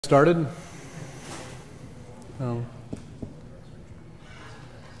Started? Oh.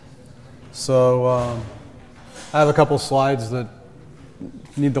 I have a couple slides that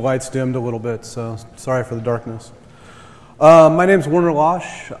need the lights dimmed a little bit, so sorry for the darkness. My name's Warner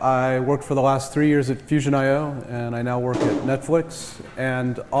Losh. I worked for the last 3 years at Fusion.io, and I now work at Netflix.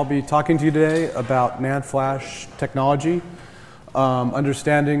 And I'll be talking to you today about NAND Flash technology,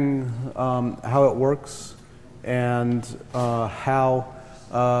 understanding how it works, and how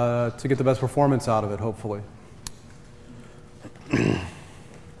to get the best performance out of it, hopefully.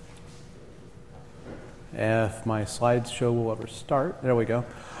 If my slideshow will ever start. There we go.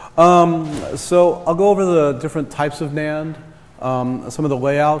 So I'll go over the different types of NAND, some of the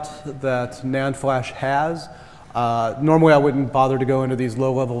layout that NAND Flash has. Normally I wouldn't bother to go into these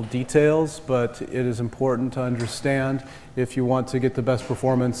low-level details, but it is important to understand if you want to get the best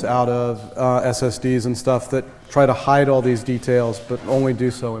performance out of SSDs and stuff that try to hide all these details, but only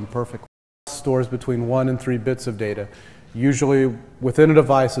do so imperfectly. It stores between 1 and 3 bits of data. Usually within a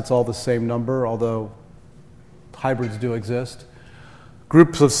device it's all the same number, although hybrids do exist.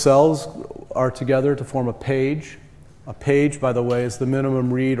 Groups of cells are together to form a page. A page, by the way, is the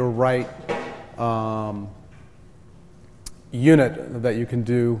minimum read or write unit that you can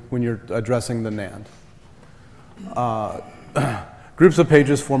do when you're addressing the NAND. Groups of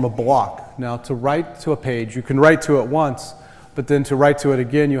pages form a block. Now, to write to a page, you can write to it once, but then to write to it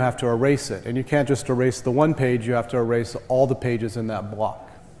again, you have to erase it. And you can't just erase the one page, you have to erase all the pages in that block.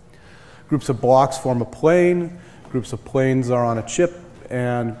 Groups of blocks form a plane. Groups of planes are on a chip,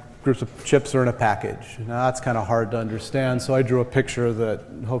 and groups of chips are in a package. Now, that's kind of hard to understand, so I drew a picture that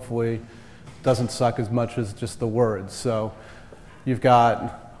hopefully doesn't suck as much as just the words. So you've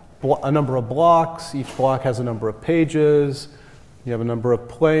got a number of blocks. Each block has a number of pages. You have a number of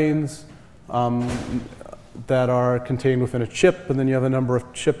planes that are contained within a chip, and then you have a number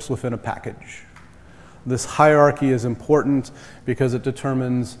of chips within a package. This hierarchy is important because it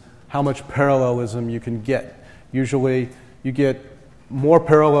determines how much parallelism you can get. Usually you get more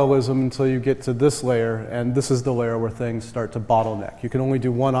parallelism until you get to this layer, and this is the layer where things start to bottleneck. You can only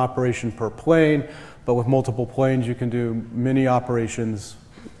do one operation per plane, but with multiple planes you can do many operations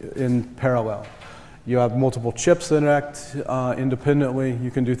in parallel. You have multiple chips interact independently.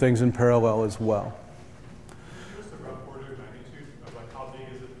 You can do things in parallel as well. Can you give us a rough order of magnitude of like how big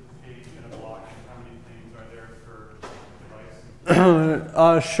is a page in a block and how many planes are there per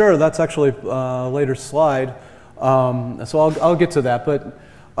device? Sure, that's actually a later slide. So I'll get to that, but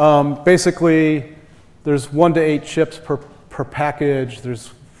basically there's 1 to 8 chips per package.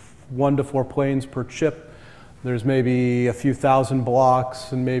 There's 1 to 4 planes per chip. There's maybe a few thousand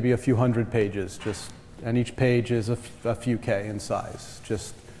blocks and maybe a few hundred pages, and each page is a few K in size,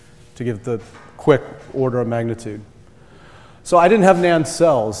 just to give the quick order of magnitude. So I didn't have NAND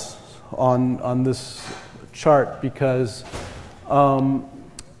cells on this chart because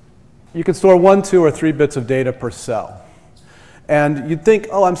you can store 1, 2, or 3 bits of data per cell. And you'd think,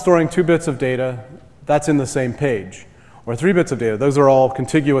 oh, I'm storing 2 bits of data, that's in the same page. Or 3 bits of data, those are all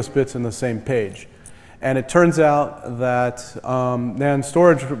contiguous bits in the same page. And it turns out that NAND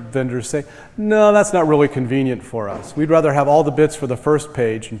storage vendors say, no, that's not really convenient for us. We'd rather have all the bits for the first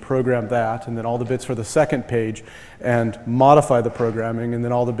page and program that, and then all the bits for the second page and modify the programming, and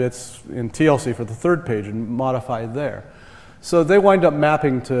then all the bits in TLC for the third page and modify there. So they wind up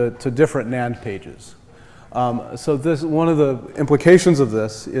mapping to different NAND pages. So one of the implications of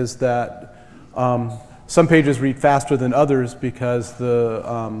this is that some pages read faster than others because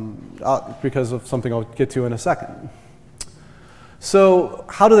of something I'll get to in a second. So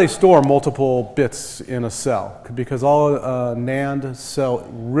how do they store multiple bits in a cell? Because all a NAND cell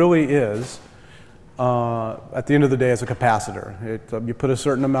really is, at the end of the day, is a capacitor. You put a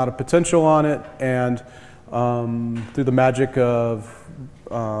certain amount of potential on it, and through the magic of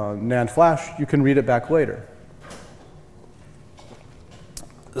NAND Flash, you can read it back later.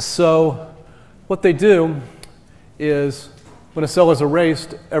 So what they do is when a cell is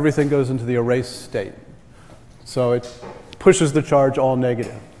erased, everything goes into the erase state. So it pushes the charge all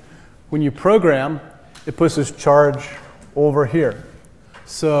negative. When you program, it pushes charge over here.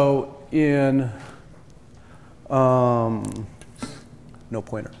 So in no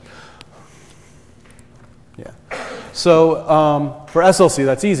pointer. Yeah. So for SLC,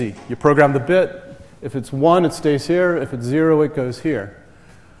 that's easy. You program the bit. If it's 1, it stays here. If it's 0, it goes here.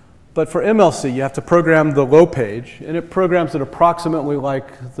 But for MLC, you have to program the low page, and it programs it approximately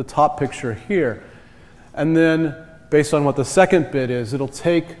like the top picture here. And then, based on what the second bit is, it'll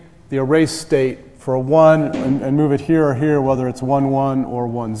take the erase state for a 1 and move it here or here, whether it's 1, 1 or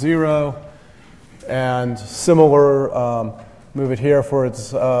 1, 0. And similar move it here for its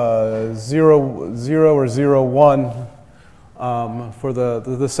 0, 0 or 0, 1 for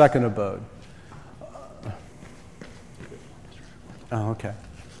the second abode. Oh, okay.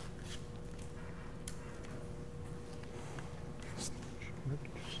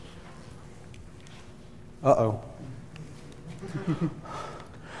 Uh-oh.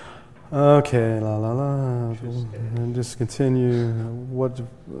 Okay, la la la. And just continue. What?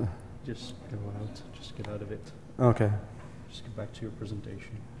 Just go out. Just get out of it. Okay. Just get back to your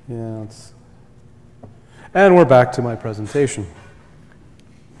presentation. Yeah. And we're back to my presentation.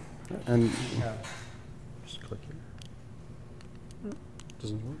 And Yeah. Just click here.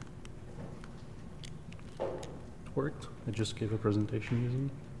 Doesn't work. It worked. I just gave a presentation using.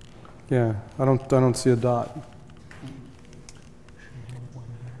 yeah, I don't see a dot.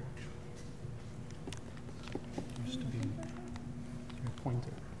 Used to be your pointer.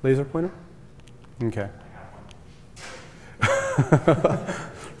 Laser pointer? Okay.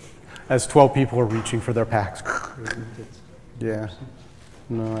 As 12 people are reaching for their packs. Yeah.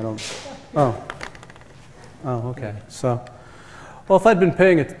 No, I don't. Oh. Oh, okay. So, well, if I'd been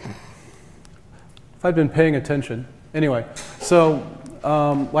paying attention, anyway. So,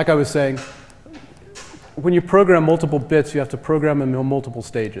 like I was saying, when you program multiple bits, you have to program them in multiple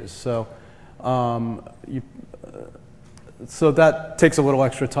stages. So, so that takes a little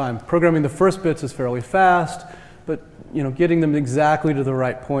extra time. Programming the first bits is fairly fast, but getting them exactly to the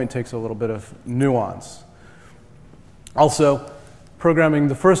right point takes a little bit of nuance. Also, programming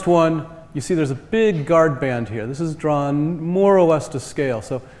the first one, you see there's a big guard band here. This is drawn more or less to scale.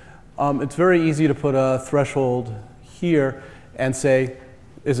 So it's very easy to put a threshold here and say,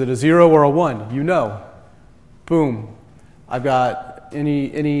 is it a 0 or a 1? You know. Boom. I've got any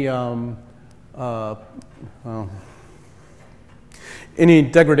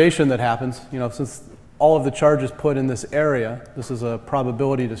degradation that happens, since all of the charge is put in this area, this is a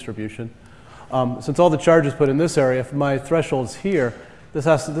probability distribution. Since all the charge is put in this area, if my threshold's here,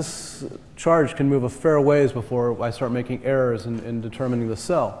 this charge can move a fair ways before I start making errors in determining the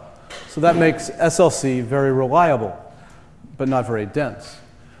cell. So that makes SLC very reliable, but not very dense.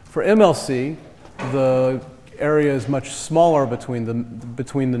 For MLC, the area is much smaller between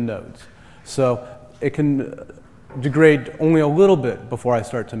the nodes. So it can degrade only a little bit before I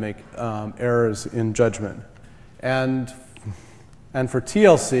start to make errors in judgment. And for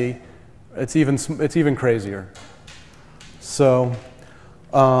TLC, it's even crazier. So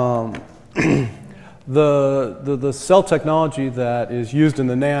the cell technology that is used in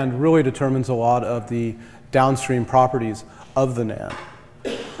the NAND really determines a lot of the downstream properties of the NAND.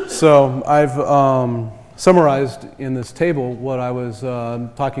 So I've summarized in this table what I was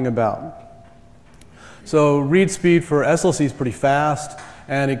talking about. So read speed for SLC is pretty fast,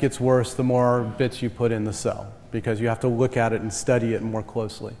 and it gets worse the more bits you put in the cell, because you have to look at it and study it more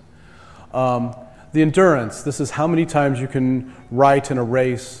closely. The endurance, this is how many times you can write and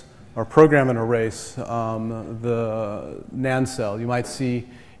erase or program and erase the NAND cell. You might see,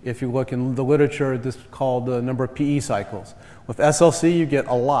 if you look in the literature, this is called the number of PE cycles. With SLC, you get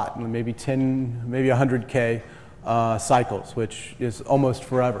a lot, maybe 10, maybe 100K cycles, which is almost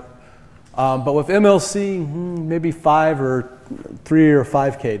forever. But with MLC, maybe 5 or 3 or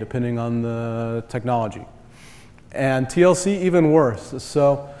 5K, depending on the technology. And TLC, even worse.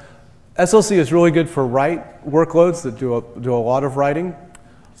 So SLC is really good for write workloads that do a lot of writing.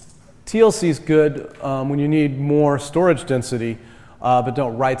 TLC is good when you need more storage density, but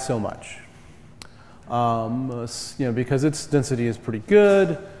don't write so much. Because its density is pretty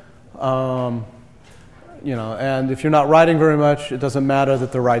good. And if you're not writing very much, it doesn't matter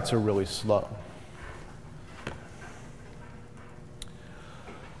that the writes are really slow.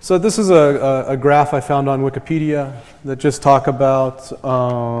 So this is a graph I found on Wikipedia that just talk about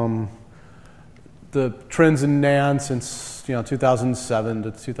the trends in NAND since 2007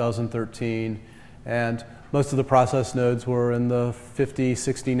 to 2013, and most of the process nodes were in the 50,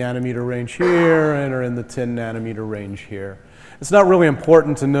 60 nanometer range here and are in the 10 nanometer range here. It's not really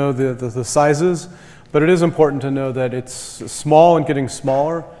important to know the sizes, but it is important to know that it's small and getting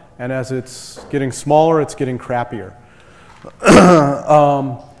smaller, and as it's getting smaller, it's getting crappier.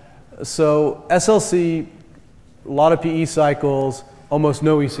 So SLC, a lot of PE cycles, almost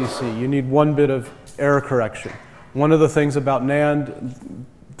no ECC. You need 1 bit of error correction. One of the things about NAND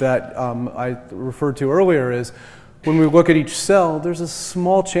that I referred to earlier is when we look at each cell, there's a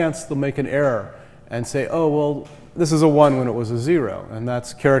small chance they'll make an error and say, oh, well, this is a 1 when it was a 0. And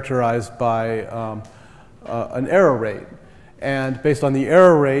that's characterized by an error rate. And based on the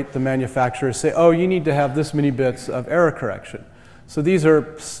error rate, the manufacturers say, oh, you need to have this many bits of error correction. So these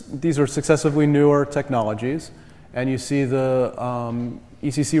are successively newer technologies. and you see the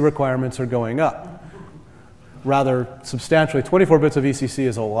ECC requirements are going up rather substantially. 24 bits of ECC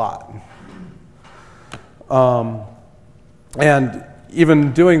is a lot. And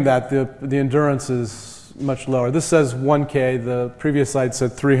even doing that, the endurance is much lower. This says 1K. The previous slide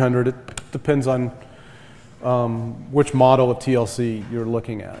said 300. It depends on which model of TLC you're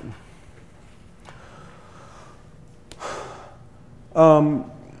looking at.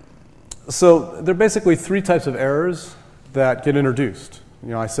 So there are basically three types of errors that get introduced. You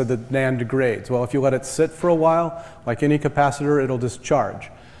know, I said that NAND degrades. Well, if you let it sit for a while, like any capacitor, it'll discharge.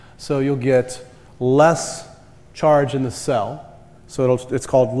 So you'll get less charge in the cell. So it's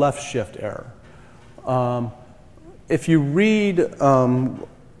called left shift error. If you read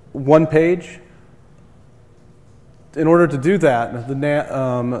one page, in order to do that, the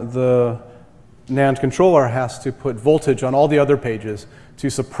NAND controller has to put voltage on all the other pages to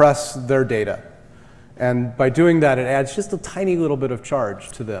suppress their data. And by doing that, it adds just a tiny little bit of charge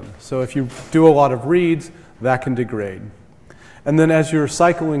to them. So if you do a lot of reads, that can degrade. And then as you're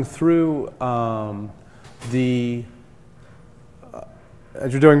cycling through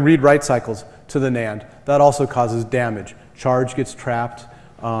as you're doing read-write cycles to the NAND, that also causes damage. Charge gets trapped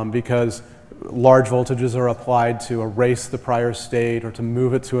because large voltages are applied to erase the prior state or to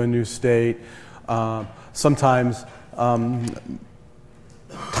move it to a new state. Sometimes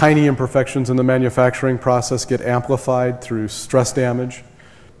tiny imperfections in the manufacturing process get amplified through stress damage.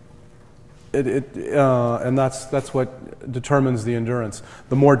 And that's what determines the endurance.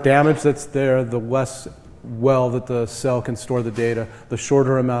 The more damage that's there, the less well that the cell can store the data, the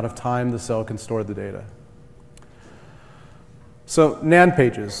shorter amount of time the cell can store the data. So NAND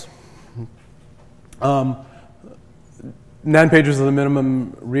pages. NAND pages are the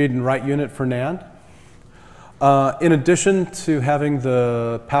minimum read and write unit for NAND. In addition to having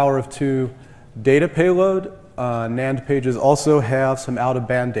the power of 2 data payload, NAND pages also have some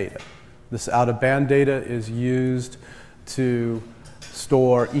out-of-band data. This out-of-band data is used to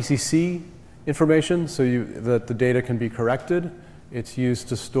store ECC information so that the data can be corrected. It's used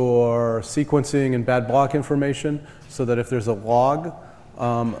to store sequencing and bad block information so that if there's a log,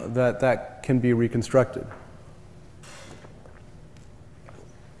 that can be reconstructed.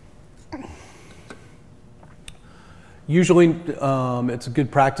 Usually, it's a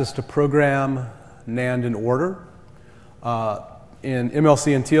good practice to program NAND in order. In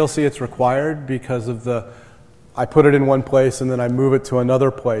MLC and TLC, it's required because of I put it in one place and then I move it to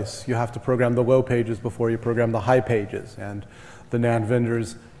another place. You have to program the low pages before you program the high pages. And the NAND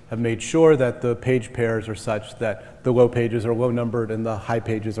vendors have made sure that the page pairs are such that the low pages are low numbered and the high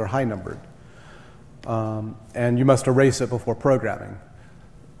pages are high numbered. And you must erase it before programming,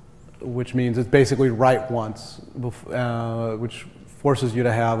 which means it's basically write once, which forces you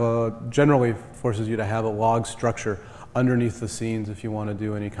to have generally forces you to have a log structure underneath the scenes if you want to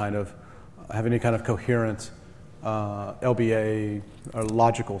do have any kind of coherent LBA or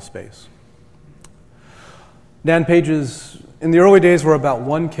logical space. NAND pages in the early days were about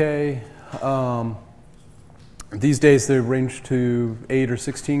 1K. These days they range to 8 or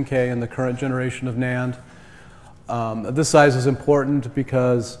 16K in the current generation of NAND. This size is important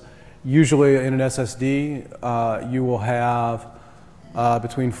because usually in an SSD you will have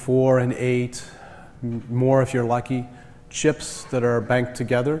between 4 and 8, more if you're lucky, chips that are banked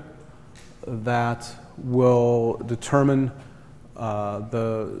together that will determine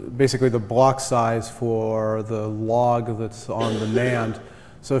basically the block size for the log that's on the NAND.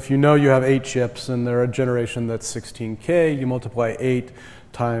 So if you know you have 8 chips and they're a generation that's 16K, you multiply 8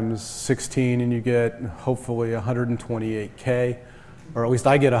 times 16 and you get hopefully 128K, or at least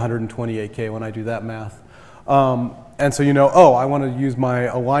I get 128K when I do that math. And so you know, oh, I want to use my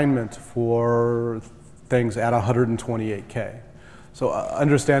alignment for things at 128K. So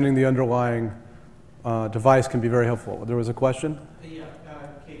understanding the underlying device can be very helpful. There was a question? Yeah,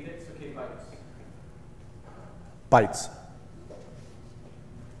 K bits or K bytes? Bytes.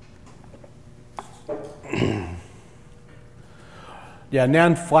 Yeah,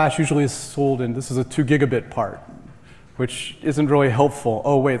 NAND Flash usually is sold in, this is a 2 gigabit part, which isn't really helpful.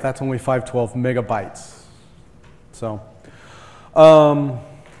 Oh wait, that's only 512 megabytes. So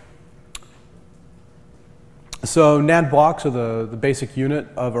NAND blocks are the basic unit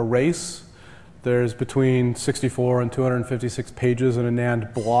of erase. There's between 64 and 256 pages in a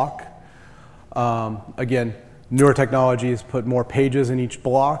NAND block. Again, newer technologies put more pages in each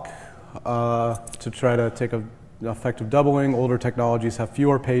block to try to take an effect of doubling. Older technologies have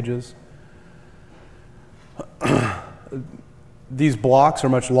fewer pages. These blocks are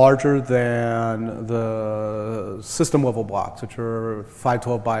much larger than the system level blocks, which are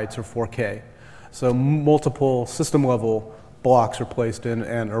 512 bytes or 4K. So multiple system level blocks are placed in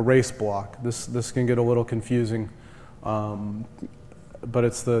an erase block. This can get a little confusing, but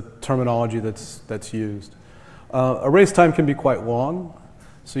it's the terminology that's used. Erase time can be quite long,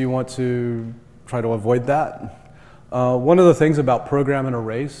 so you want to try to avoid that. One of the things about program and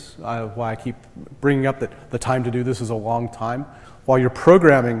erase, why I keep bringing up that the time to do this is a long time, while you're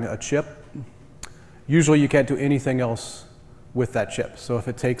programming a chip, usually you can't do anything else with that chip. So if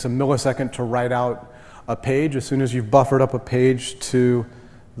it takes a millisecond to write out a page, as soon as you've buffered up a page to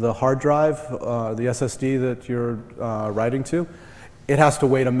the hard drive, the SSD that you're writing to, it has to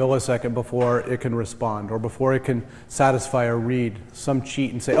wait a millisecond before it can respond or before it can satisfy a read, some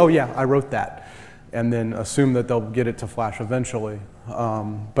cheat and say, oh yeah, I wrote that, and then assume that they'll get it to flash eventually.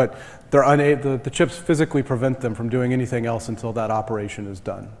 But they're unable, the chips physically prevent them from doing anything else until that operation is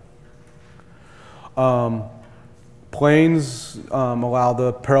done. Planes allow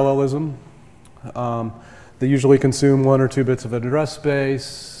the parallelism. They usually consume 1 or 2 bits of address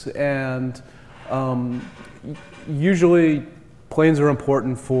space, and usually planes are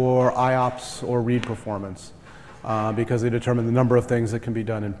important for IOPS or read performance because they determine the number of things that can be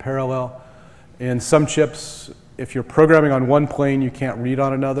done in parallel. In some chips, if you're programming on one plane, you can't read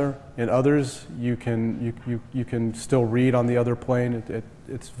on another. In others, you can still read on the other plane.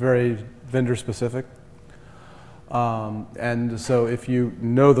 It's very vendor specific. And so if you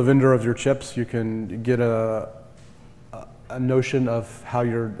know the vendor of your chips, you can get a notion of how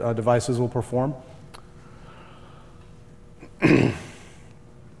your devices will perform. In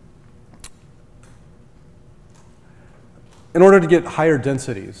order to get higher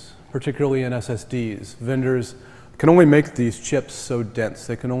densities, particularly in SSDs, vendors can only make these chips so dense.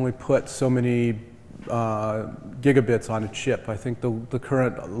 They can only put so many gigabits on a chip. I think the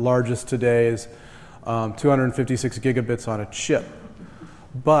current largest today is 256 gigabits on a chip.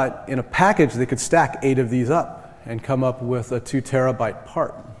 But in a package, they could stack 8 of these up and come up with a 2 terabyte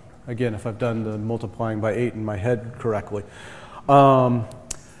part. Again, if I've done the multiplying by 8 in my head correctly.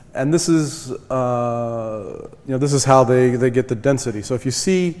 And this is, this is how they get the density. So if you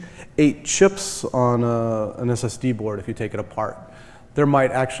see 8 chips on an SSD board, if you take it apart, there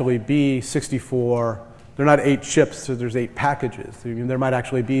might actually be 64. They're not 8 chips, so there's 8 packages. There might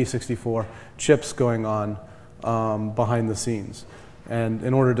actually be 64 chips going on behind the scenes. And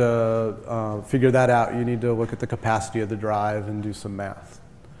in order to figure that out, you need to look at the capacity of the drive and do some math.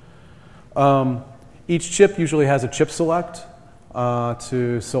 Each chip usually has a chip select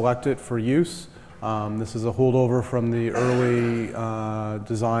to select it for use. This is a holdover from the early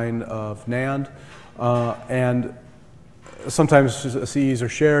design of NAND. And sometimes CEs are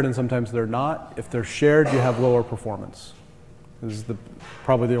shared and sometimes they're not. If they're shared, you have lower performance. This is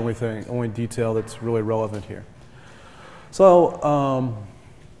probably the only detail that's really relevant here. So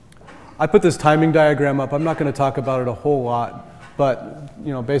I put this timing diagram up. I'm not going to talk about it a whole lot,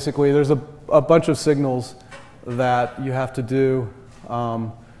 but basically there's a bunch of signals that you have to do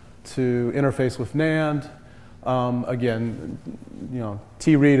to interface with NAND. Again,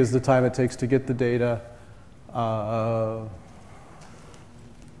 T-read is the time it takes to get the data.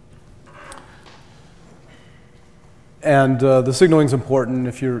 And the signaling is important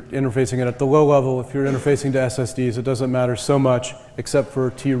if you're interfacing it at the low level. If you're interfacing to SSDs, it doesn't matter so much except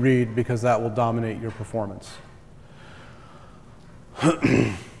for T-read because that will dominate your performance.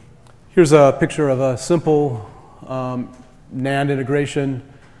 Here's a picture of a simple NAND integration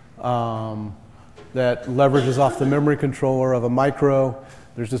that leverages off the memory controller of a micro.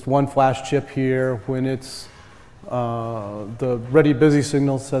 There's just one flash chip here. When it's the ready busy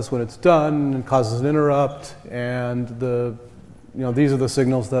signal says when it's done and causes an interrupt, and these are the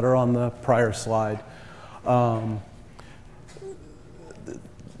signals that are on the prior slide. And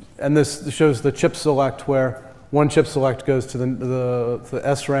this shows the chip select where one chip select goes to the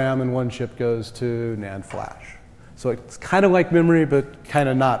SRAM and one chip goes to NAND Flash. So it's kind of like memory, but kind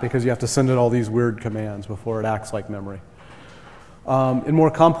of not because you have to send it all these weird commands before it acts like memory. In more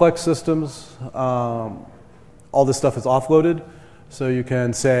complex systems, all this stuff is offloaded. So you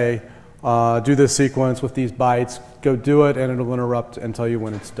can say, do this sequence with these bytes, go do it, and it'll interrupt and tell you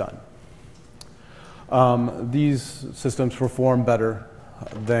when it's done. These systems perform better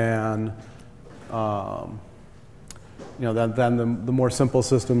than the more simple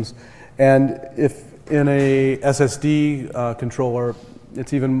systems. And if in a SSD controller,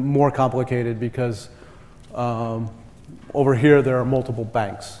 it's even more complicated because over here there are multiple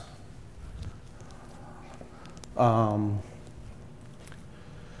banks.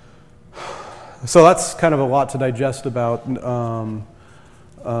 So that's kind of a lot to digest about the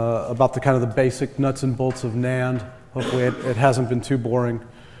kind of the basic nuts and bolts of NAND. Hopefully it hasn't been too boring.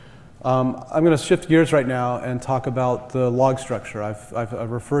 I'm going to shift gears right now and talk about the log structure.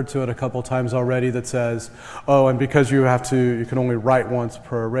 I've referred to it a couple times already that says, oh, and because you can only write once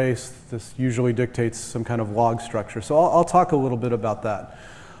per erase, this usually dictates some kind of log structure. So I'll talk a little bit about that.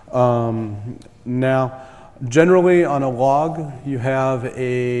 Now, generally on a log, you have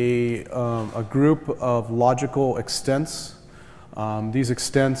a group of logical extents. These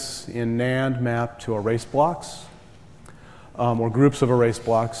extents in NAND map to erase blocks. Or groups of erase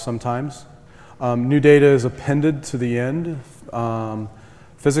blocks sometimes. New data is appended to the end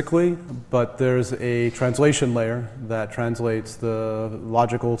physically, but there's a translation layer that translates the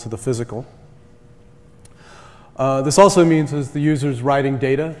logical to the physical. This also means as the user's writing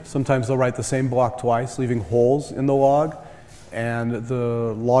data, sometimes they'll write the same block twice, leaving holes in the log, and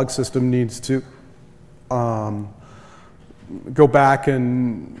the log system needs to go back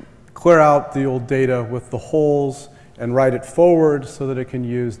and clear out the old data with the holes and write it forward so that it can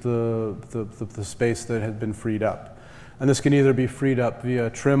use the space that had been freed up. And this can either be freed up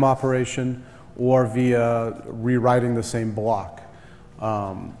via trim operation or via rewriting the same block.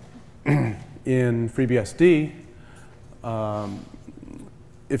 In FreeBSD,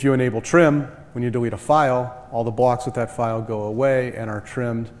 if you enable trim, when you delete a file, all the blocks with that file go away and are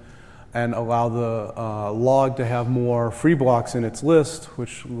trimmed and allow the log to have more free blocks in its list,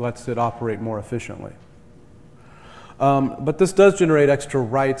 which lets it operate more efficiently. But this does generate extra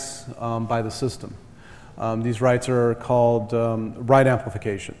writes by the system. These writes are called write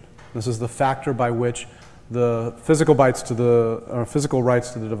amplification. This is the factor by which the physical bytes to the physical writes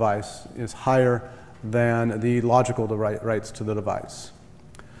to the device is higher than the logical writes to the device.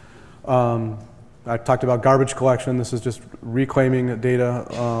 I talked about garbage collection. This is just reclaiming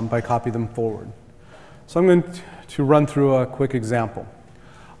data by copying them forward. So I'm going to run through a quick example.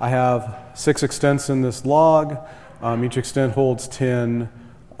 I have 6 extents in this log. Each extent holds 10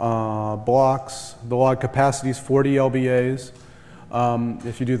 blocks. The log capacity is 40 LBAs.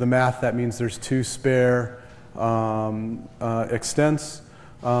 If you do the math, that means there's 2 spare extents.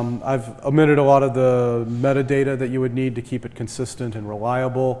 I've omitted a lot of the metadata that you would need to keep it consistent and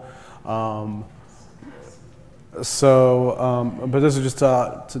reliable. But this is just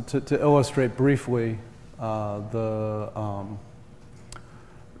to illustrate briefly the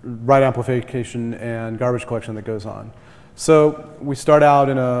write amplification and garbage collection that goes on. So we start out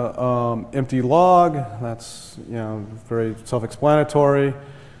in a empty log. That's very self-explanatory.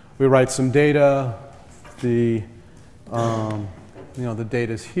 We write some data. The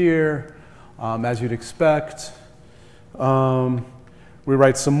data's here, as you'd expect. We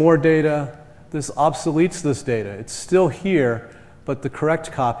write some more data. This obsoletes this data. It's still here, but the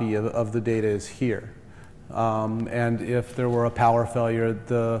correct copy of the data is here. And if there were a power failure,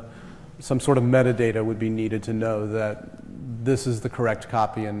 some sort of metadata would be needed to know that this is the correct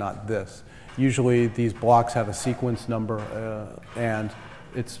copy and not this. Usually these blocks have a sequence number, and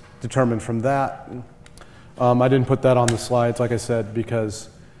it's determined from that. I didn't put that on the slides, like I said, because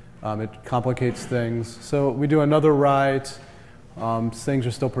it complicates things. So we do another write. Things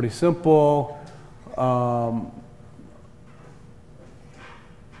are still pretty simple.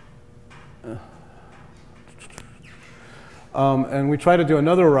 And we try to do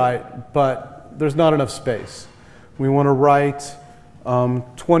another write, but there's not enough space. We want to write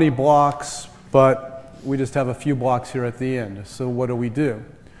 20 blocks, but we just have a few blocks here at the end. So what do?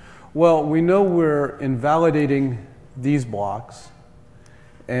 Well, we know we're invalidating these blocks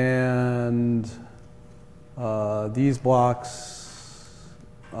and these blocks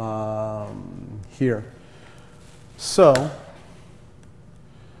here. So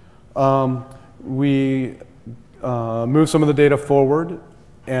we move some of the data forward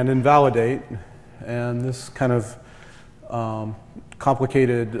and invalidate, and this kind of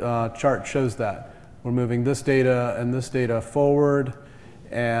complicated chart shows that. We're moving this data and this data forward,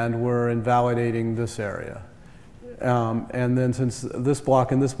 and we're invalidating this area. And then since this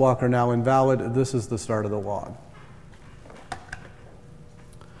block and this block are now invalid, this is the start of the log.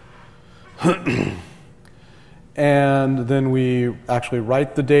 And then we actually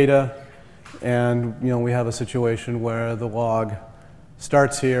write the data, and we have a situation where the log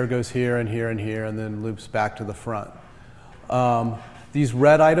starts here, goes here and here and here, and then loops back to the front. These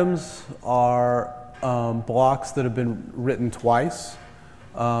red items are blocks that have been written twice.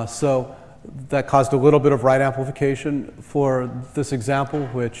 So that caused a little bit of write amplification for this example,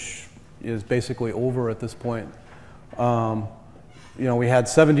 which is basically over at this point. We had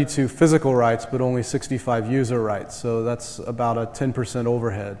 72 physical writes, but only 65 user writes. So that's about a 10%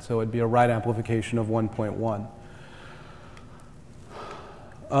 overhead. So it'd be a write amplification of 1.1.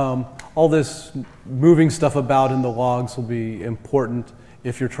 All this moving stuff about in the logs will be important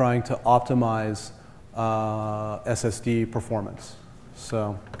if you're trying to optimize SSD performance.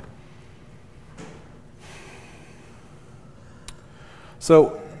 So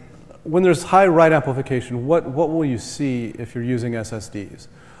when there's high write amplification, what will you see if you're using SSDs?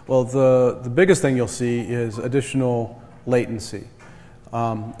 Well, the biggest thing you'll see is additional latency.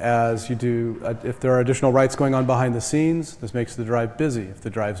 As you do, if there are additional writes going on behind the scenes, this makes the drive busy. If the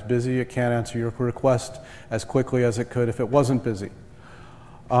drive's busy, it can't answer your request as quickly as it could if it wasn't busy.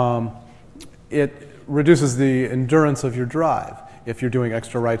 It reduces the endurance of your drive. If you're doing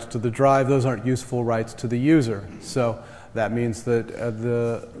extra writes to the drive, those aren't useful writes to the user. So that means that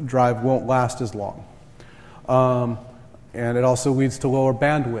the drive won't last as long. And it also leads to lower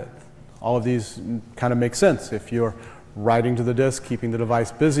bandwidth. All of these kind of make sense. If you're writing to the disk, keeping the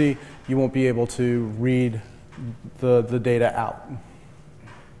device busy, you won't be able to read the data out.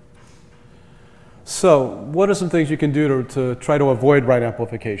 So what are some things you can do to try to avoid write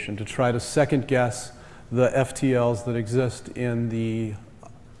amplification, to try to second guess the FTLs that exist in the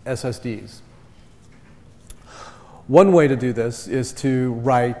SSDs? One way to do this is to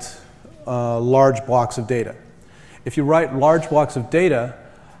write large blocks of data. If you write large blocks of data,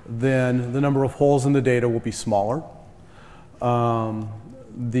 then the number of holes in the data will be smaller.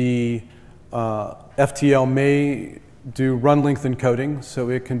 The FTL may do run length encoding, so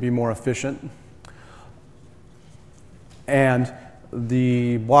it can be more efficient. And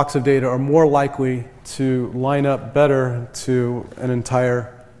the blocks of data are more likely to line up better to an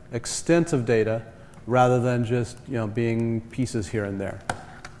entire extent of data rather than just being pieces here and there.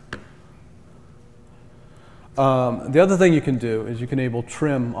 The other thing you can do is you can enable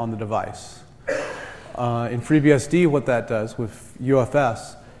trim on the device. In FreeBSD, what that does with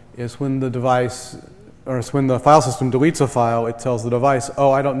UFS is when the device, or when the file system deletes a file, it tells the device,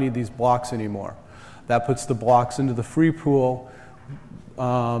 oh, I don't need these blocks anymore. That puts the blocks into the free pool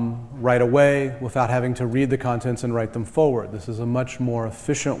right away without having to read the contents and write them forward. This is a much more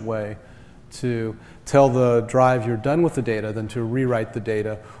efficient way to tell the drive you're done with the data than to rewrite the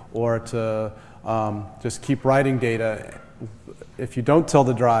data or to just keep writing data. If you don't tell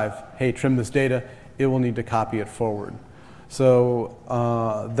the drive, hey, trim this data, it will need to copy it forward. So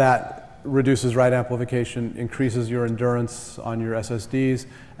that reduces write amplification, increases your endurance on your SSDs,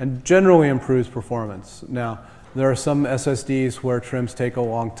 and generally improves performance. Now, there are some SSDs where trims take a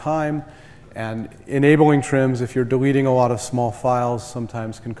long time, and enabling trims, if you're deleting a lot of small files,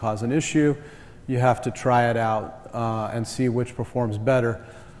 sometimes can cause an issue. You have to try it out and see which performs better.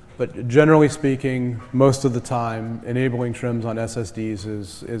 But generally speaking, most of the time, enabling trims on SSDs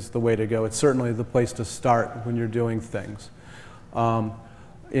is the way to go. It's certainly the place to start when you're doing things.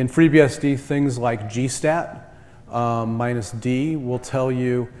 In FreeBSD, things like gstat -D will tell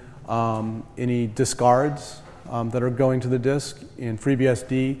you any discards that are going to the disk. In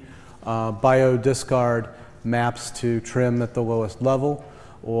FreeBSD, bio discard maps to trim at the lowest level,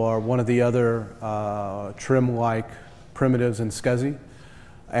 or one of the other trim-like primitives in SCSI.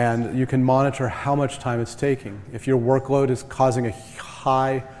 And you can monitor how much time it's taking. If your workload is causing a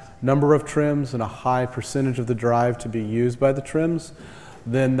high number of trims and a high percentage of the drive to be used by the trims,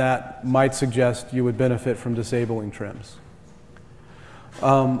 then that might suggest you would benefit from disabling trims.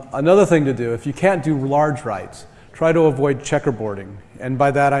 Another thing to do, if you can't do large writes, try to avoid checkerboarding. And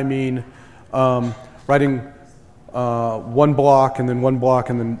by that I mean writing one block and then one block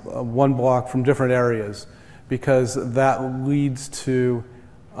and then one block from different areas, because that leads to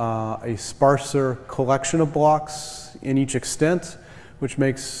a sparser collection of blocks in each extent, which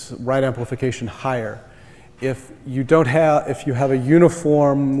makes write amplification higher. If you have a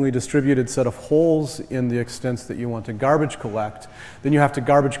uniformly distributed set of holes in the extents that you want to garbage collect, then you have to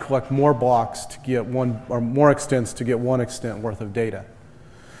garbage collect more blocks to get one, or more extents to get one extent worth of data.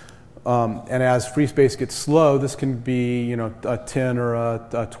 And as free space gets slow, this can be a 10 or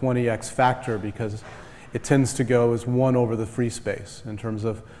a 20x factor, because it tends to go as 1 over the free space in terms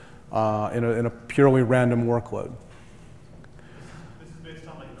of in a purely random workload. This is based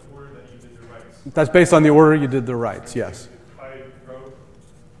on like the order that you did the writes. That's based on the order you did the writes, yes. If I wrote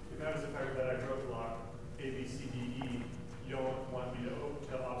block A, B, C, D, E, you don't want me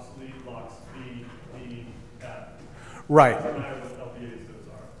to obsolete blocks B, D, F. Right. It doesn't matter what LBAs those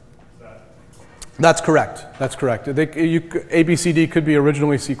are. That's correct. That's correct. A, B, C, D could be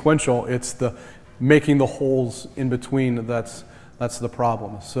originally sequential. It's the making the holes in between that's the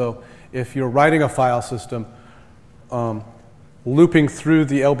problem. So if you're writing a file system, looping through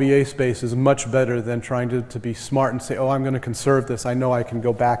the LBA space is much better than trying to be smart and say, oh, I'm going to conserve this. I know I can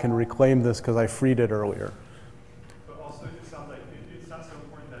go back and reclaim this because I freed it earlier. But also, it sounds like it's not so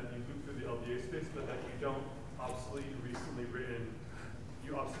important that you loop through the LBA space, but that you don't obsolete recently written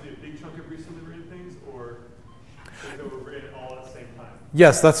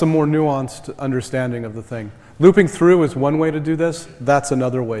Yes, that's a more nuanced understanding of the thing. Looping through is one way to do this. That's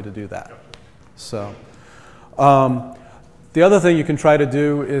another way to do that. So, the other thing you can try to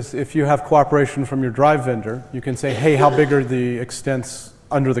do is if you have cooperation from your drive vendor, you can say, hey, how big are the extents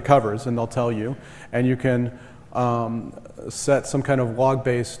under the covers? And they'll tell you. And you can set some kind of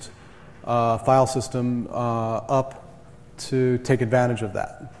log-based file system up to take advantage of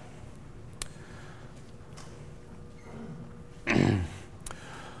that.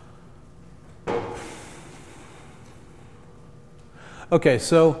 Okay,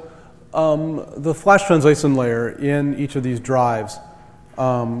 so the flash translation layer in each of these drives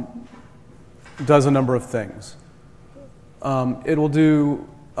does a number of things. It will do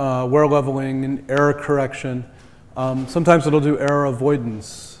wear leveling and error correction. Sometimes it'll do error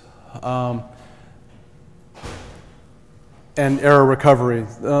avoidance and error recovery.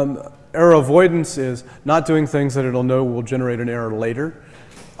 Error avoidance is not doing things that it'll know will generate an error later.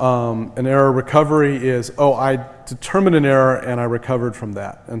 An error recovery is, oh, I determined an error and I recovered from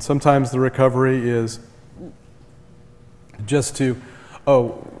that. And sometimes the recovery is just to,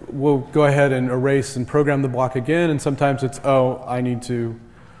 oh, we'll go ahead and erase and program the block again. And sometimes it's, oh, I need to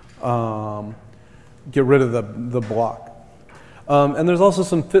get rid of the block. And there's also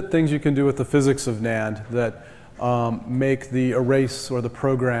some things you can do with the physics of NAND that make the erase or the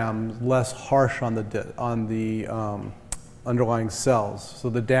program less harsh on the underlying cells. So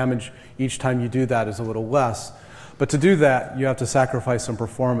the damage each time you do that is a little less. But to do that, you have to sacrifice some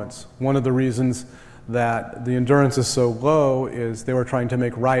performance. One of the reasons that the endurance is so low is they were trying to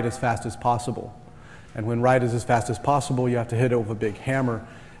make write as fast as possible. And when write is as fast as possible, you have to hit it with a big hammer.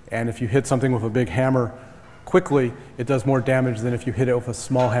 And if you hit something with a big hammer quickly, it does more damage than if you hit it with a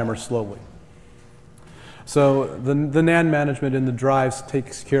small hammer slowly. So the NAND management in the drives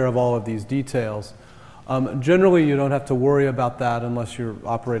takes care of all of these details. Generally, you don't have to worry about that unless you're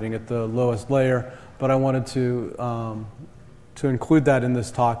operating at the lowest layer, but I wanted to include that in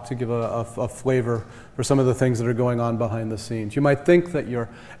this talk to give a flavor for some of the things that are going on behind the scenes. You might think that your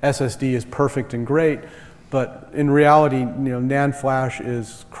SSD is perfect and great, but in reality, NAND Flash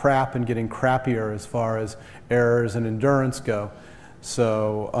is crap and getting crappier as far as errors and endurance go.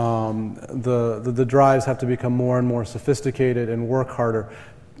 So the drives have to become more and more sophisticated and work harder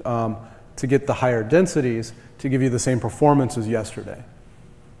to get the higher densities to give you the same performance as yesterday.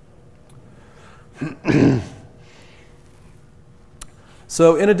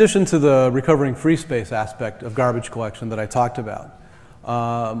 So in addition to the recovering free space aspect of garbage collection that I talked about,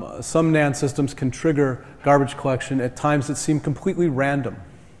 some NAND systems can trigger garbage collection at times that seem completely random.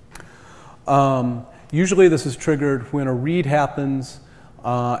 Usually this is triggered when a read happens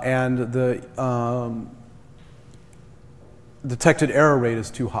and the detected error rate is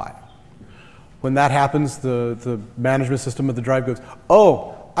too high. When that happens, the management system of the drive goes,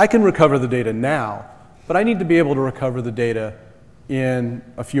 oh, I can recover the data now, but I need to be able to recover the data in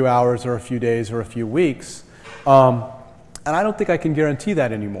a few hours or a few days or a few weeks. And I don't think I can guarantee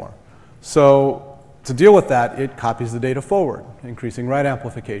that anymore. So to deal with that, it copies the data forward, increasing write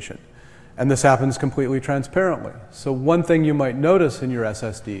amplification. And this happens completely transparently. So one thing you might notice in your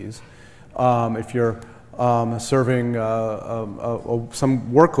SSDs, if you're serving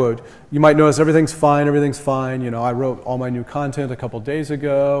some workload, you might notice everything's fine. I wrote all my new content a couple days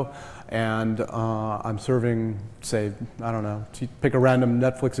ago, and I'm serving, say, I don't know, to pick a random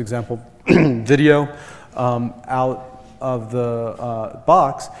Netflix example, video out of the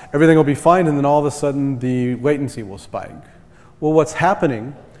box. Everything will be fine, and then all of a sudden the latency will spike. Well, what's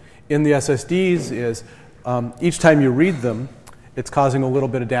happening in the SSDs is each time you read them, it's causing a little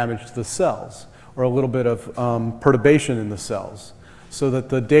bit of damage to the cells, or a little bit of perturbation in the cells, so that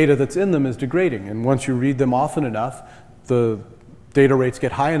the data that's in them is degrading. And once you read them often enough, the data rates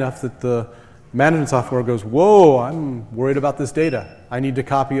get high enough that the management software goes, whoa, I'm worried about this data. I need to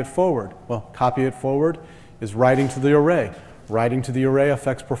copy it forward. Well, copy it forward is writing to the array. Writing to the array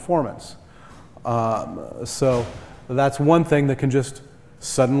affects performance. So that's one thing that can just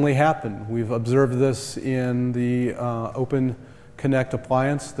suddenly happen. We've observed this in the Open Connect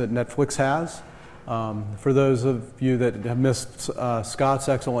appliance that Netflix has. For those of you that have missed Scott's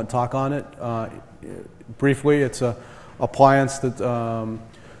excellent talk on it, briefly, it's an appliance that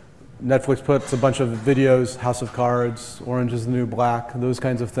Netflix puts a bunch of videos, House of Cards, Orange is the New Black, those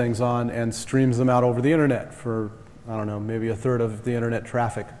kinds of things on, and streams them out over the internet for, I don't know, maybe a third of the internet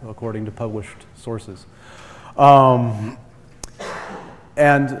traffic, according to published sources.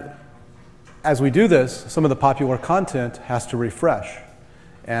 And as we do this, some of the popular content has to refresh.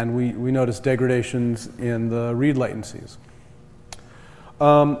 And we notice degradations in the read latencies.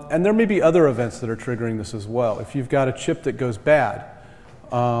 And there may be other events that are triggering this as well. If you've got a chip that goes bad,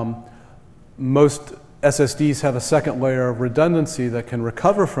 Most SSDs have a second layer of redundancy that can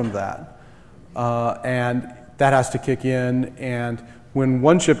recover from that, and that has to kick in, and when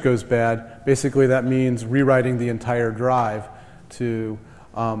one chip goes bad, basically that means rewriting the entire drive to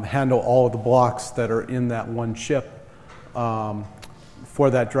handle all of the blocks that are in that one chip for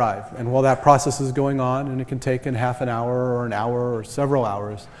that drive. And while that process is going on, and it can take in half an hour or an hour or several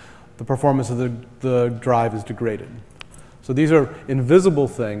hours, the performance of the drive is degraded. So these are invisible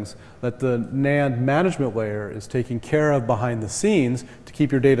things that the NAND management layer is taking care of behind the scenes to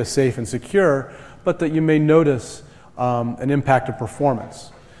keep your data safe and secure, but that you may notice an impact of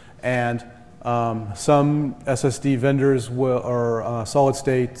performance. And some SSD vendors or solid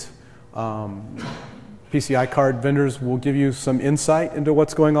state PCI card vendors will give you some insight into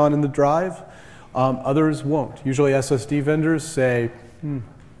what's going on in the drive. Others won't. Usually SSD vendors say,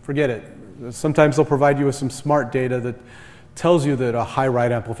 forget it. Sometimes they'll provide you with some smart data that tells you that a high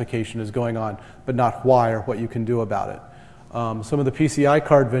write amplification is going on, but not why or what you can do about it. Some of the PCI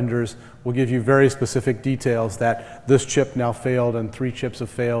card vendors will give you very specific details that this chip now failed and 3 chips have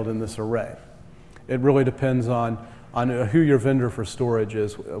failed in this array. It really depends on who your vendor for storage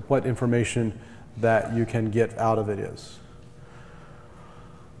is, what information that you can get out of it is.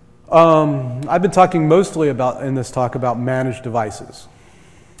 I've been talking mostly in this talk about managed devices,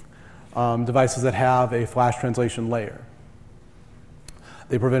 devices that have a flash translation layer.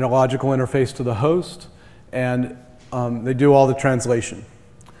 They prevent a logical interface to the host, and they do all the translation.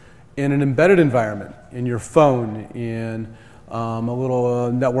 In an embedded environment, in your phone, in a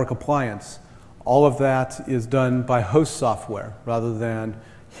little network appliance, all of that is done by host software rather than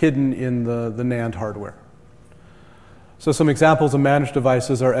hidden in the NAND hardware. So some examples of managed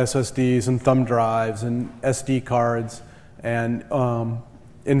devices are SSDs and thumb drives and SD cards and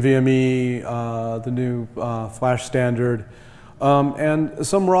NVMe, the new flash standard. And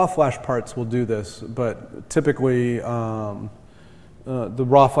some raw flash parts will do this, but typically the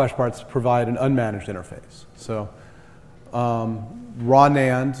raw flash parts provide an unmanaged interface. So raw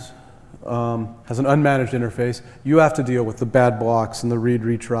NAND has an unmanaged interface. You have to deal with the bad blocks and the read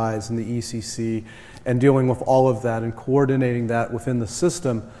retries and the ECC and dealing with all of that and coordinating that within the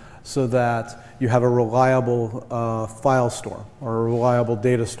system so that you have a reliable file store or a reliable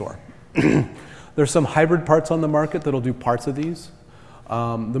data store. There's some hybrid parts on the market that'll do parts of these.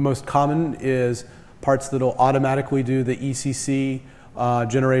 The most common is parts that'll automatically do the ECC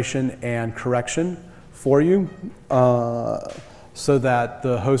generation and correction for you so that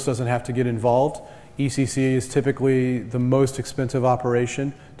the host doesn't have to get involved. ECC is typically the most expensive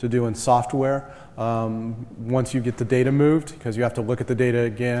operation to do in software once you get the data moved, because you have to look at the data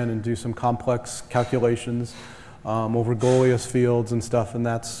again and do some complex calculations over Goliath fields and stuff, and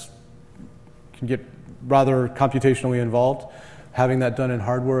that's can get rather computationally involved. Having that done in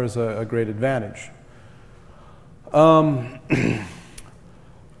hardware is a great advantage. So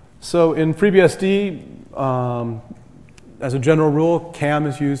in FreeBSD, as a general rule, CAM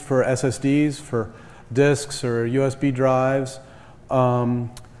is used for SSDs, for disks or USB drives.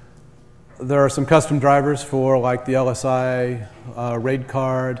 There are some custom drivers for like the LSI RAID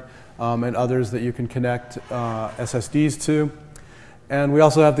card and others that you can connect SSDs to. And we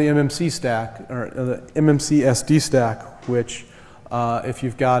also have the MMC stack, or the MMC SD stack, which if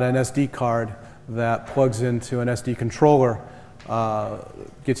you've got an SD card that plugs into an SD controller,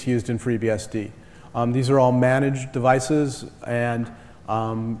 gets used in FreeBSD. These are all managed devices, and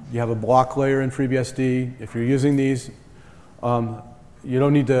you have a block layer in FreeBSD. If you're using these, you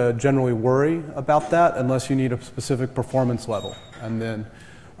don't need to generally worry about that unless you need a specific performance level. And then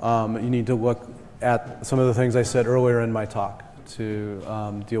you need to look at some of the things I said earlier in my talk to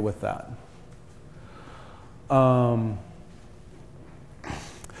deal with that. Some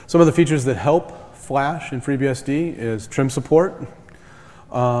of the features that help Flash in FreeBSD is trim support.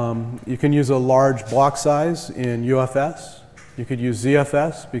 You can use a large block size in UFS. You could use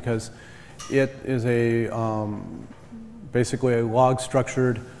ZFS because it is basically a log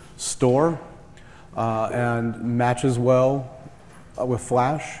structured store and matches well with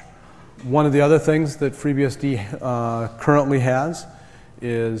Flash. One of the other things that FreeBSD currently has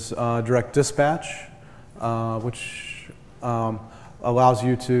is direct dispatch, which allows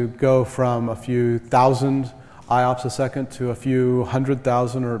you to go from a few thousand IOPS a second to a few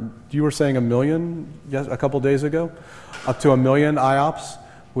 100,000, or you were saying 1 million a couple days ago, up to 1 million IOPS,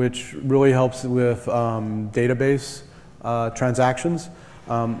 which really helps with database transactions.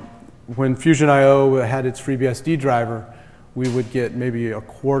 When Fusion IO had its FreeBSD driver, we would get maybe a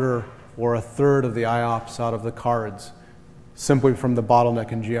quarter or a third of the IOPS out of the cards simply from the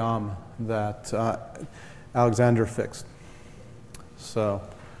bottleneck in geom that Alexander fixed. So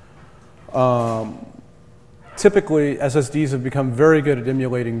typically, SSDs have become very good at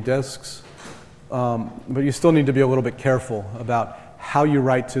emulating disks, but you still need to be a little bit careful about how you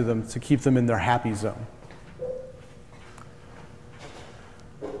write to them to keep them in their happy zone.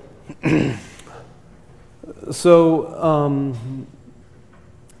 So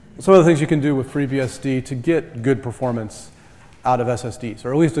some of the things you can do with FreeBSD to get good performance out of SSDs,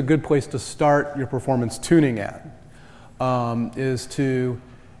 or at least a good place to start your performance tuning at, is to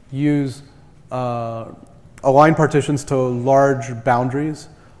use align partitions to large boundaries,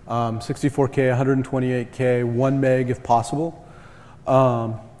 64K, 128K, 1 meg if possible.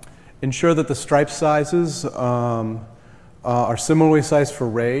 Ensure that the stripe sizes are similarly sized for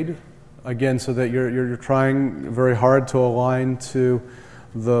RAID, again, so that you're trying very hard to align to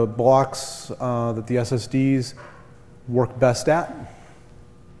the blocks that the SSDs work best at.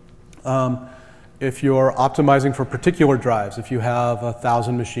 If you're optimizing for particular drives, if you have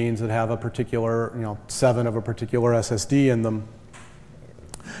 1,000 machines that have a particular, 7 of a particular SSD in them,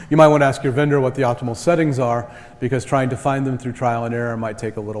 you might want to ask your vendor what the optimal settings are, because trying to find them through trial and error might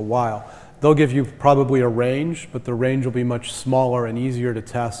take a little while. They'll give you probably a range, but the range will be much smaller and easier to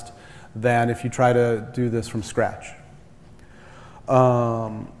test than if you try to do this from scratch.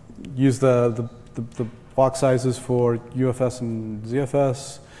 Use the block sizes for UFS and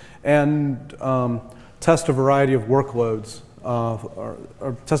ZFS, and test a variety of workloads, or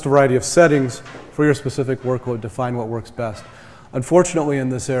test a variety of settings for your specific workload to find what works best. Unfortunately, in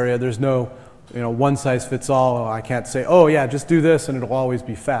this area, there's no one size fits all. I can't say, oh yeah, just do this and it'll always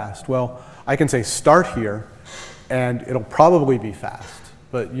be fast. Well, I can say start here and it'll probably be fast,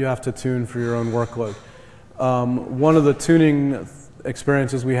 but you have to tune for your own workload. One of the tuning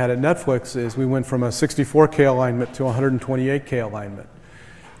experiences we had at Netflix is we went from a 64K alignment to 128K alignment.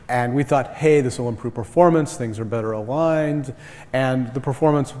 And we thought, hey, this will improve performance, things are better aligned, and the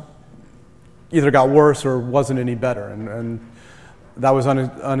performance either got worse or wasn't any better, and that was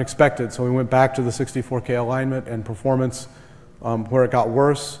unexpected. So we went back to the 64K alignment, and performance, where it got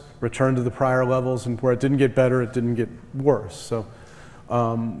worse, returned to the prior levels, and where it didn't get better, it didn't get worse. So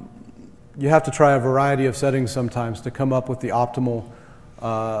you have to try a variety of settings sometimes to come up with the optimal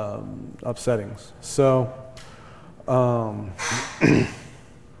up settings. So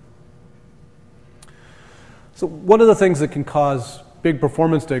so one of the things that can cause big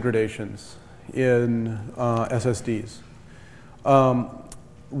performance degradations in SSDs,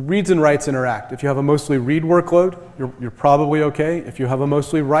 reads and writes interact. If you have a mostly read workload, you're probably okay. If you have a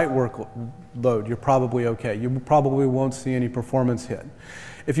mostly write workload, you're probably okay. You probably won't see any performance hit.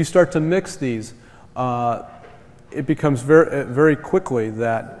 If you start to mix these, it becomes very quickly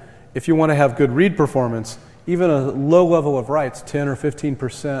that if you want to have good read performance, even a low level of writes, 10 or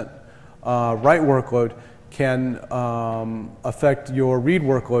 15% write workload, can affect your read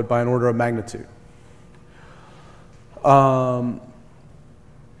workload by an order of magnitude.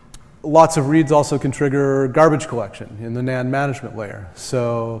 Lots of reads also can trigger garbage collection in the NAND management layer.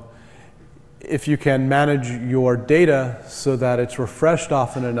 So if you can manage your data so that it's refreshed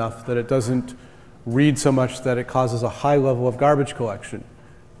often enough that it doesn't read so much that it causes a high level of garbage collection,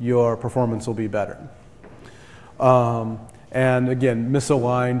 your performance will be better. And again,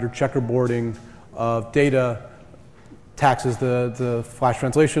 misaligned or checkerboarding of data taxes the flash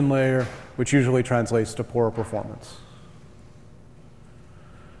translation layer, which usually translates to poorer performance.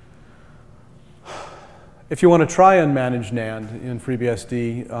 If you want to try unmanaged NAND in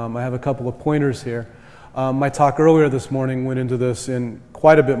FreeBSD, I have a couple of pointers here. My talk earlier this morning went into this in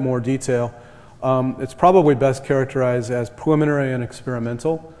quite a bit more detail. It's probably best characterized as preliminary and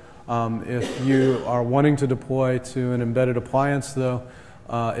experimental. If you are wanting to deploy to an embedded appliance, though,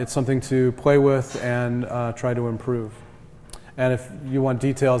 it's something to play with and try to improve. And if you want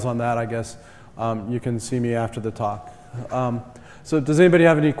details on that, I guess you can see me after the talk. So does anybody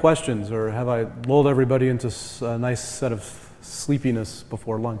have any questions, or have I lulled everybody into a nice set of sleepiness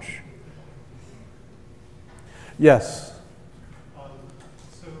before lunch? Yes?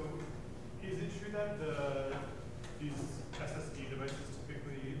 So is it true that these SSD devices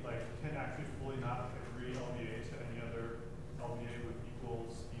typically can actually fully map every LVA to any other LVA with equal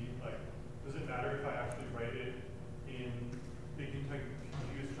speed? Like, does it matter if I actually write it in big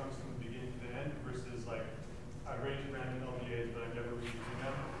contiguous chunks from the beginning to the end versus I write it in random LVAs but I'm never really using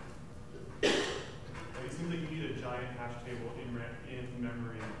them? It seems like you need a giant hash table in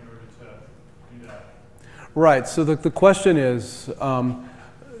memory in order to do that. Right, so the question is,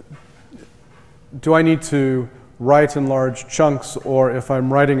 do I need to write in large chunks, or if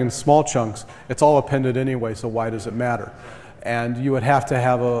I'm writing in small chunks, it's all appended anyway, so why does it matter? And you would have to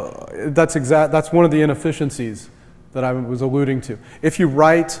have that's one of the inefficiencies that I was alluding to. If you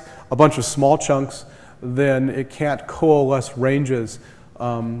write a bunch of small chunks, then it can't coalesce ranges.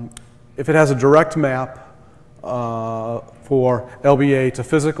 If it has a direct map for LBA to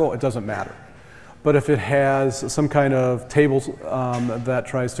physical, it doesn't matter. But if it has some kind of tables that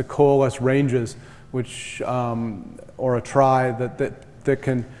tries to coalesce ranges, which or a trie that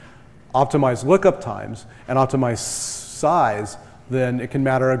can optimize lookup times and optimize size, then it can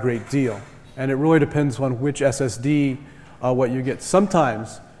matter a great deal. And it really depends on which SSD what you get.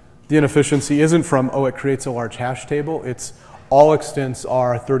 Sometimes the inefficiency isn't from, oh, it creates a large hash table. It's all extents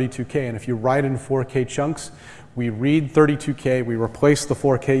are 32K. And if you write in 4K chunks, we read 32K, we replace the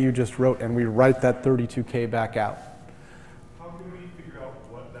 4K you just wrote, and we write that 32K back out. How can we figure out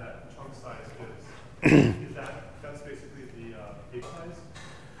what that chunk size is? That's basically the page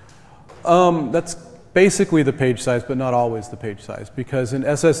size? That's basically the page size, but not always the page size, because in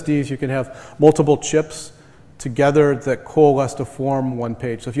SSDs you can have multiple chips together that coalesce to form one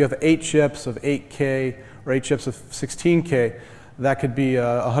page. So if you have 8 chips of 8K or 8 chips of 16K, that could be a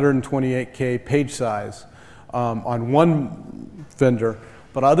 128K page size on one vendor,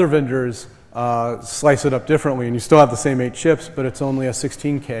 but other vendors slice it up differently, and you still have the same 8 chips, but it's only a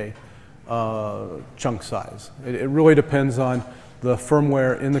 16K chunk size. It really depends on the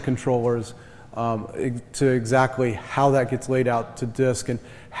firmware in the controllers to exactly how that gets laid out to disk and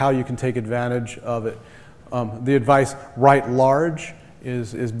how you can take advantage of it. The advice, write large,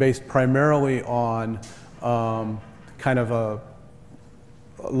 is based primarily on kind of a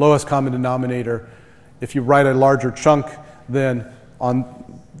lowest common denominator. If you write a larger chunk, then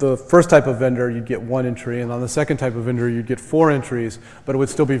on the first type of vendor you'd get 1 entry, and on the second type of vendor you'd get 4 entries, but it would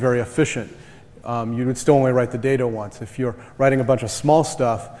still be very efficient. You would still only write the data once. If you're writing a bunch of small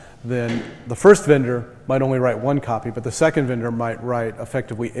stuff, then the first vendor might only write 1 copy, but the second vendor might write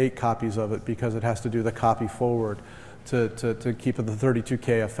effectively 8 copies of it because it has to do the copy forward to keep the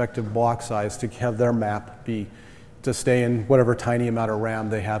 32K effective block size to have their map be to stay in whatever tiny amount of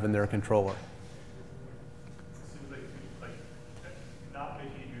RAM they have in their controller. Seems like not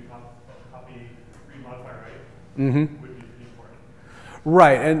making a copy free modifier, right? Mm-hmm. Would be pretty important.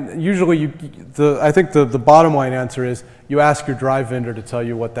 Right, and usually I think the bottom line answer is you ask your drive vendor to tell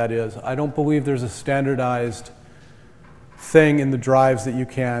you what that is. I don't believe there's a standardized thing in the drives that you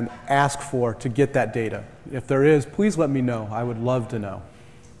can ask for to get that data. If there is, please let me know. I would love to know.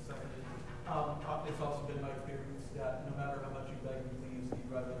 It's also been my experience that no matter how much you beg and please, the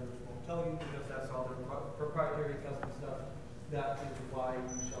drive vendors won't tell you because that's all their proprietary custom stuff. That is why you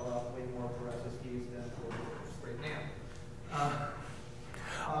shell out way more for SSDs than for straight NAND.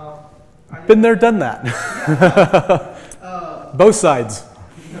 Been there, done that. Both sides.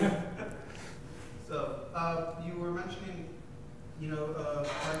 So you were mentioning, trying to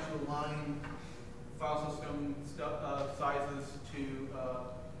align file system sizes to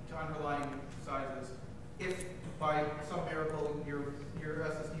underlying sizes. If by some miracle your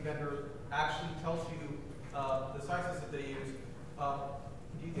SSD vendor actually tells you the sizes that they use,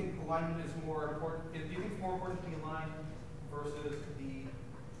 do you think alignment is more important? Do you think it's more important to be aligned versus the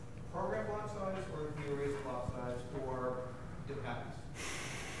program block size or the erase block size, or depends?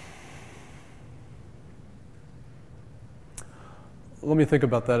 Let me think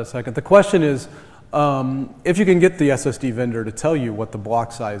about that a second. The question is, if you can get the SSD vendor to tell you what the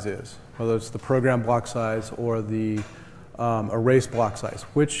block size is, whether it's the program block size or the erase block size,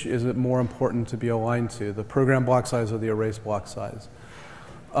 which is it more important to be aligned to, the program block size or the erase block size?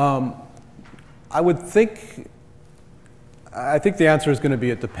 I think the answer is going to be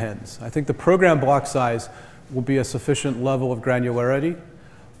it depends. I think the program block size will be a sufficient level of granularity,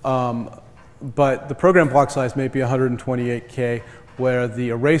 but the program block size may be 128K, where the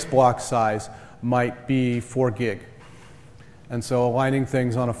erase block size might be 4 gig. And so aligning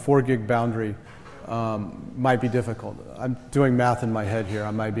things on a 4 gig boundary might be difficult. I'm doing math in my head here.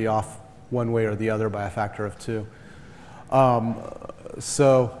 I might be off one way or the other by a factor of 2.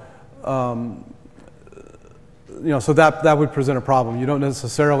 So that would present a problem. You don't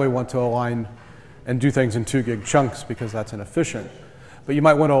necessarily want to align and do things in 2 gig chunks because that's inefficient. But you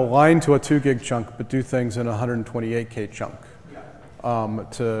might want to align to a 2 gig chunk but do things in a 128K chunk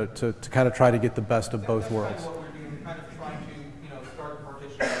to kind of try to get the best of both worlds. Kind of what we're doing. We're kind of trying to start the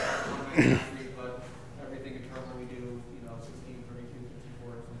partition, but everything internally we do, 16, 32,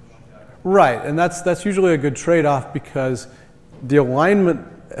 64, something like that. Right, and that's usually a good trade-off because the alignment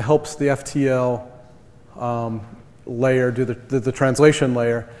helps the FTL layer do the translation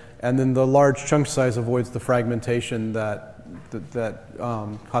layer, and then the large chunk size avoids the fragmentation that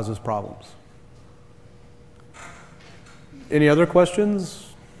causes problems. Any other questions?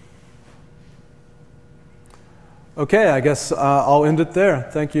 Okay, I guess I'll end it there.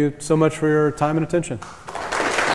 Thank you so much for your time and attention.